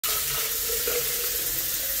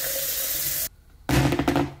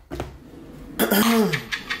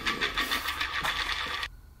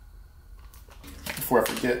Before I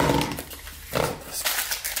forget.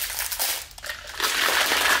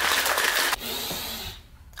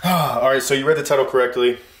 Alright, so you read the title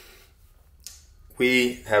correctly.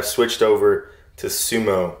 We have switched over to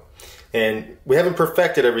sumo. And we haven't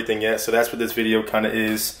perfected everything yet, so that's what this video kind of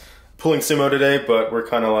is. Pulling sumo today, but we're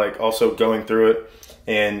kind of like also going through it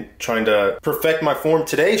and trying to perfect my form.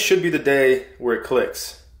 Today should be the day where it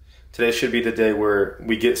clicks. Today should be the day where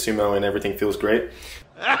we get sumo and everything feels great.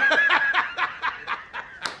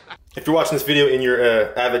 If you're watching this video and you're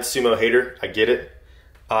an avid sumo hater, I get it.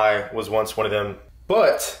 I was once one of them.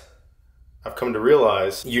 But I've come to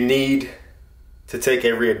realize you need to take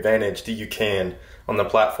every advantage that you can on the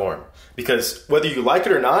platform. Because whether you like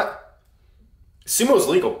it or not, sumo is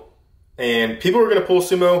legal. And people are gonna pull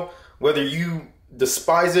sumo, whether you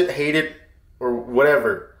despise it, hate it, or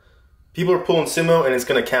whatever. People are pulling sumo and it's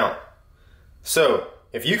gonna count. So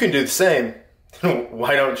if you can do the same,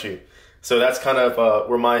 why don't you? So that's kind of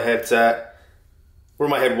where my head's at, where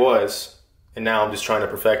my head was. And now I'm just trying to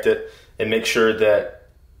perfect it and make sure that,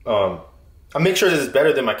 I make sure this is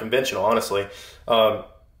better than my conventional, honestly.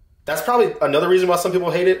 That's probably another reason why some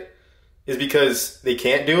people hate it, is because they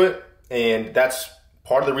can't do it. And that's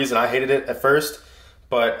part of the reason I hated it at first.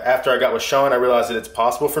 But after I got with Sean, I realized that it's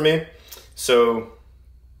possible for me. So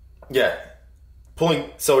yeah,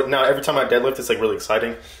 so now every time I deadlift, it's like really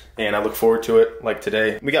exciting. And I look forward to it, like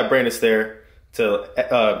today. We got Brandis there to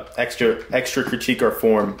extra critique our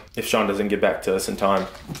form if Sean doesn't get back to us in time.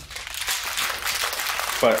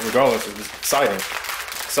 But regardless, it's an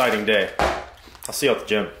exciting day. I'll see you at the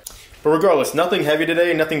gym. But regardless, nothing heavy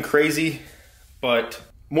today, nothing crazy, but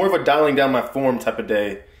more of a dialing down my form type of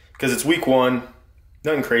day, because it's week 1,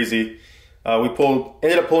 nothing crazy. We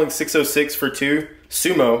ended up pulling 606 for 2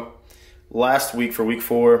 sumo last week for week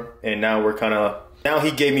 4, and now now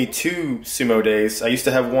he gave me 2 sumo days. I used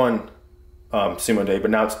to have 1 sumo day, but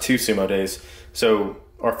now it's 2 sumo days. So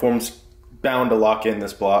our form's bound to lock in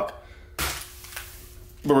this block.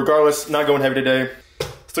 But regardless, not going heavy today.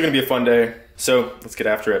 Still gonna be a fun day. So let's get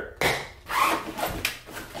after it.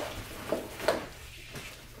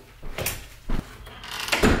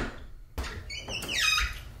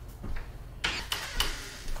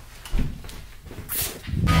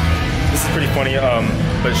 This is pretty funny,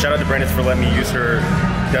 but shout out to Brandis for letting me use her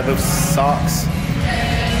deadlift socks.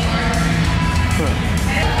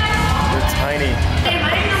 They're tiny. Damn,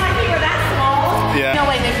 I didn't know my feet were that small. Yeah. No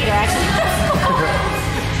way my feet are actually that small.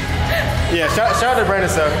 Yeah, shout out to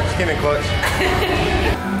Brandis though. She came in clutch.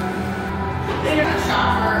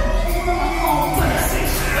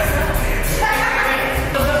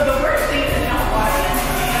 The worst thing is not watching.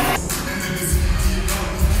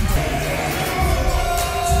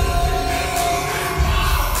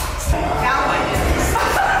 Now I do.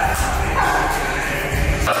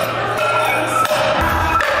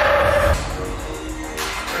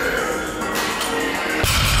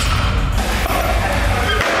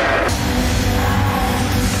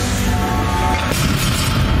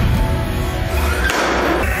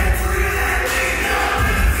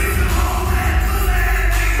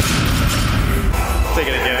 Take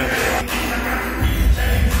it again.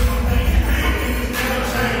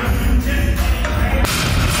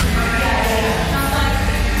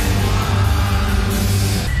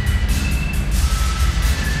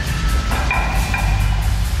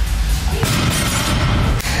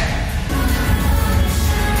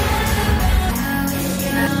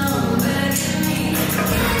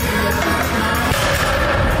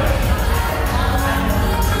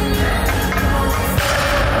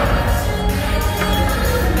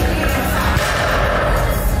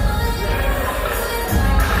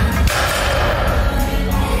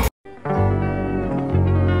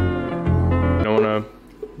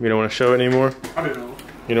 You don't want to show it anymore? I don't know.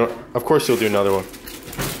 You know, of course you'll do another one.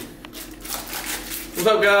 What's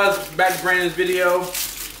up, guys? Back to Brandon's video.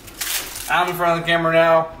 I'm in front of the camera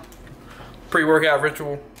now. Pre-workout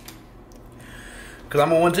ritual. Because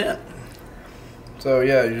I'm on 110. So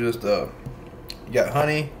yeah, you just you got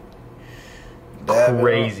honey.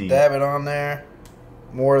 Crazy. Dab it on there.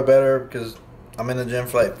 More the better, because I'm in the gym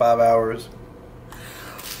for like 5 hours.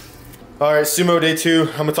 Alright, sumo day 2.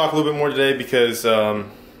 I'm gonna talk a little bit more today because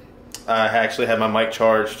I actually had my mic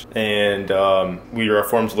charged and our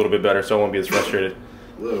form's a little bit better, so I won't be as frustrated.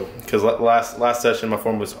 Because last session my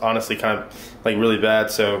form was honestly kind of like really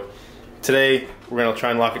bad, so today we're gonna try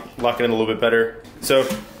and lock it in a little bit better. So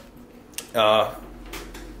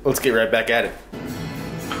let's get right back at it.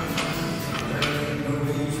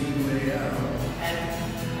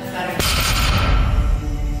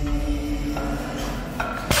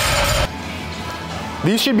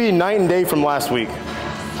 These should be night and day from last week.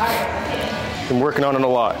 Been working on it a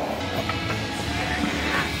lot.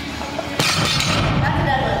 That's a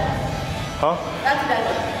deadlift. Huh? That's a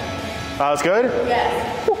deadlift. That's good? Yes.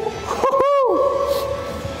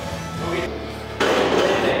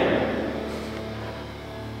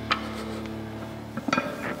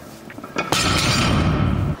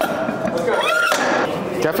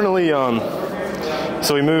 Definitely,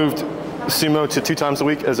 so we moved sumo to 2 times a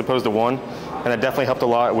week as opposed to 1, and that definitely helped a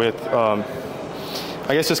lot with, I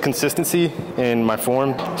guess, just consistency in my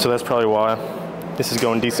form, so that's probably why this is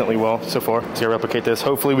going decently well so far. So I replicate this.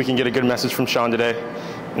 Hopefully we can get a good message from Sean today,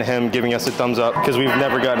 and him giving us a thumbs up, because we've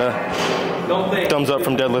never gotten a thumbs up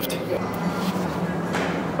from deadlift.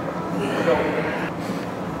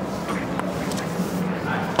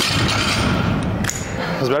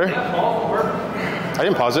 Is it better? I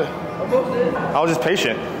didn't pause it. I was just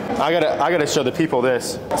patient. I gotta show the people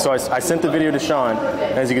this. So I sent the video to Sean,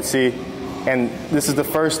 as you can see, and this is the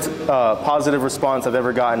first positive response I've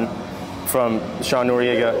ever gotten from Sean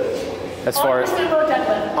Noriega as far as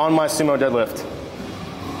on my sumo deadlift.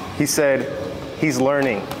 He said he's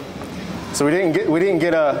learning. So we didn't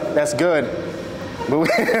get a that's good,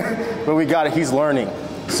 but we got it. He's learning.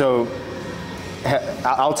 So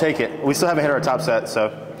I'll take it. We still haven't hit our top set, so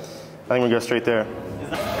I think we go straight there.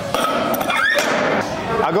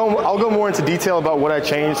 I'll go more into detail about what I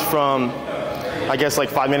changed from, I guess, like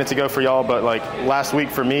 5 minutes ago for y'all, but like last week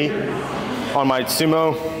for me on my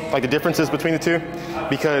sumo, like the differences between the two,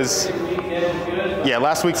 because yeah,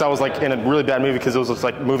 last week's I was like in a really bad mood because it was just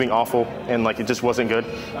like moving awful and like it just wasn't good.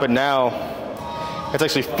 But now it's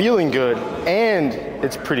actually feeling good and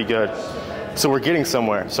it's pretty good. So we're getting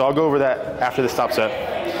somewhere. So I'll go over that after this top set.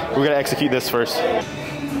 We're gonna execute this first.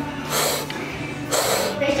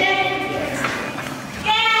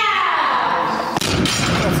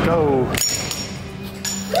 Let's go.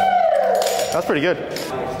 That's pretty good.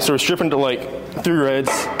 So we're stripping to like 3 reds,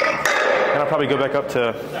 and I'll probably go back up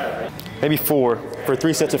to maybe 4 for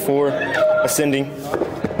 3 sets of 4, ascending.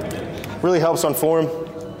 Really helps on form,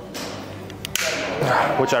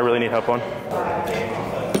 which I really need help on.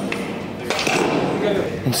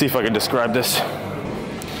 Let's see if I can describe this.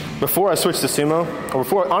 Before I switched to sumo,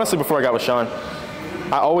 or honestly before I got with Sean,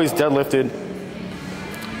 I always deadlifted.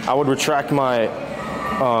 I would retract my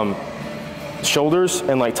shoulders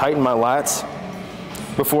and like tighten my lats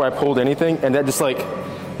before I pulled anything, and that just like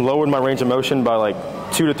lowered my range of motion by like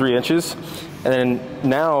 2 to 3 inches. And then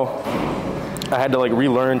now I had to like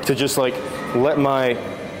relearn to just like let my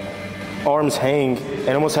arms hang and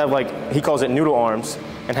almost have like, he calls it noodle arms,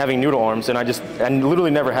 and having noodle arms, and I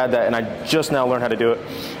literally never had that, and I just now learned how to do it.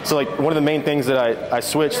 So like one of the main things that I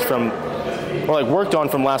switched from, or like worked on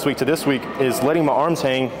from last week to this week, is letting my arms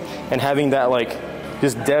hang and having that like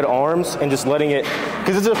just dead arms and just letting it,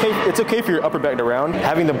 because it's okay for your upper back to round.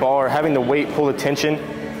 Having the bar, having the weight pull the tension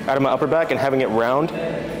out of my upper back and having it round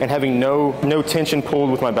and having no tension pulled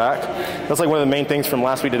with my back. That's like one of the main things from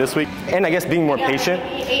last week to this week. And I guess being more patient,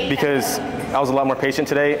 because I was a lot more patient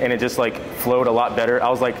today and it just like flowed a lot better.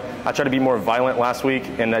 I tried to be more violent last week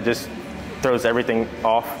and that just throws everything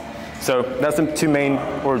off. So that's the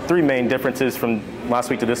 3 main differences from last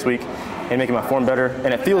week to this week, and making my form better.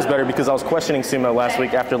 And it feels better because I was questioning sumo last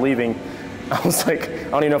week after leaving. I was like, I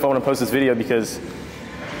don't even know if I want to post this video because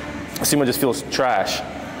sumo just feels trash.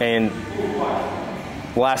 And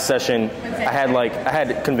last session, I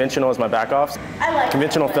had conventional as my back offs.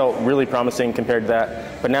 Conventional felt really promising compared to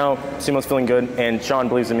that. But now sumo's feeling good, and Sean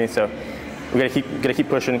believes in me, so we gotta keep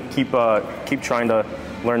pushing, keep trying to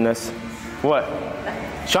learn this. What?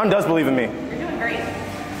 Sean does believe in me. You're doing great.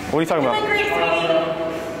 What are you talking about? You're doing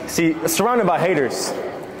great, sweetie. See, surrounded by haters.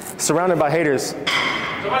 Surrounded by haters.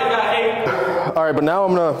 Somebody got hate. All right, but now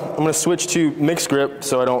I'm gonna switch to mixed grip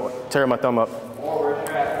so I don't tear my thumb up.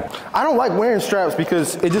 I don't like wearing straps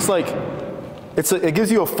because it just like, it gives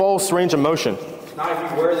you a false range of motion. Not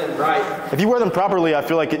if you wear them right. If you wear them properly, I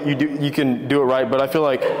feel like you can do it right, but I feel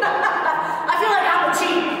like... I'm a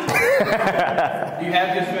cheat. Do you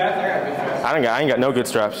have good straps? I got good straps. I ain't got no good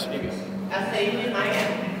straps. I'll say you use mine.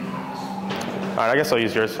 All right, I guess I'll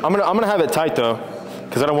use yours. I'm gonna have it tight though,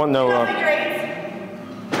 because I don't want no... Figure eights?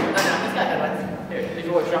 Oh no, he's got good ones. Here, these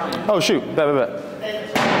are what Sean uses. Oh shoot, bet.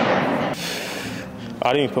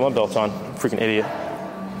 I didn't even put my belt on. Freaking idiot.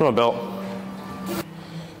 Put my belt.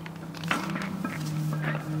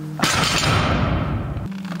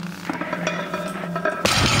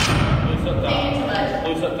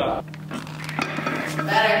 Loose up top.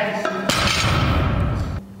 Better.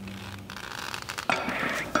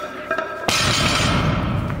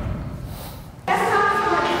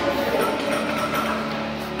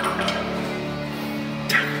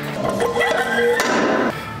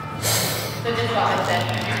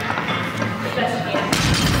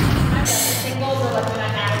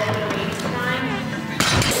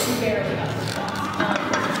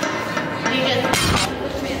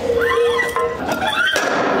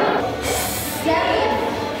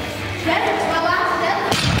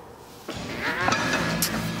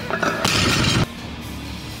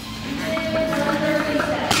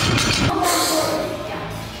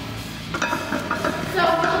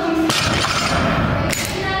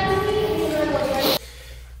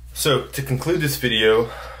 So to conclude this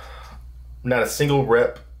video, not a single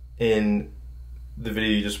rep in the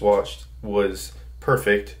video you just watched was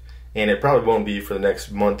perfect, and it probably won't be for the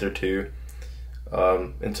next month or two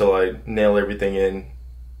until I nail everything in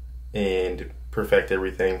and perfect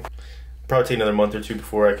everything. Probably take another month or two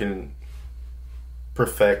before I can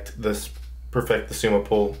perfect the sumo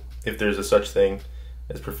pull, if there's a such thing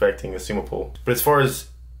as perfecting a sumo pull. But as far as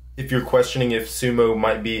if you're questioning if sumo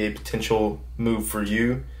might be a potential move for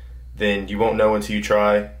you, then you won't know until you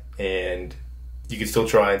try, and you can still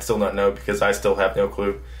try and still not know, because I still have no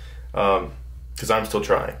clue, because I'm still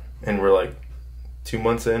trying, and we're like 2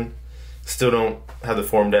 months in, still don't have the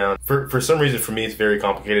form down. For some reason, for me, it's very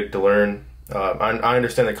complicated to learn. I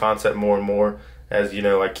understand the concept more and more as, you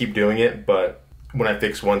know, I keep doing it, but when I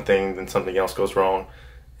fix one thing, then something else goes wrong,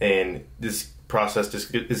 and this process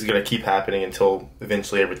just is going to keep happening until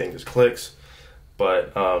eventually everything just clicks.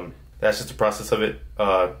 But that's just the process of it.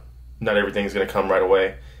 Not everything's going to come right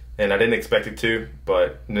away, and I didn't expect it to,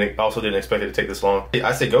 but also didn't expect it to take this long.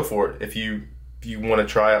 I say go for it. If you want to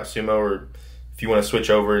try out sumo, or if you want to switch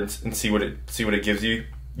over and see what it gives you,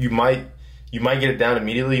 you might get it down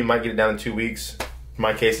immediately. You might get it down in 2 weeks. In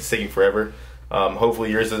my case, it's taking forever. Hopefully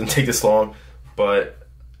yours doesn't take this long. But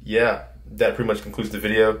yeah, that pretty much concludes the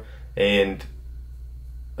video, and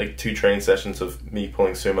like 2 training sessions of me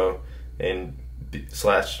pulling sumo, and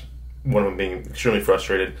slash one of them being extremely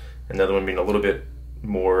frustrated, and the other one being a little bit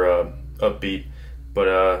more upbeat.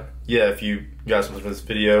 But yeah, if you guys want to this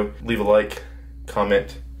video, leave a like,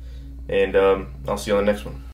 comment, and I'll see you on the next one.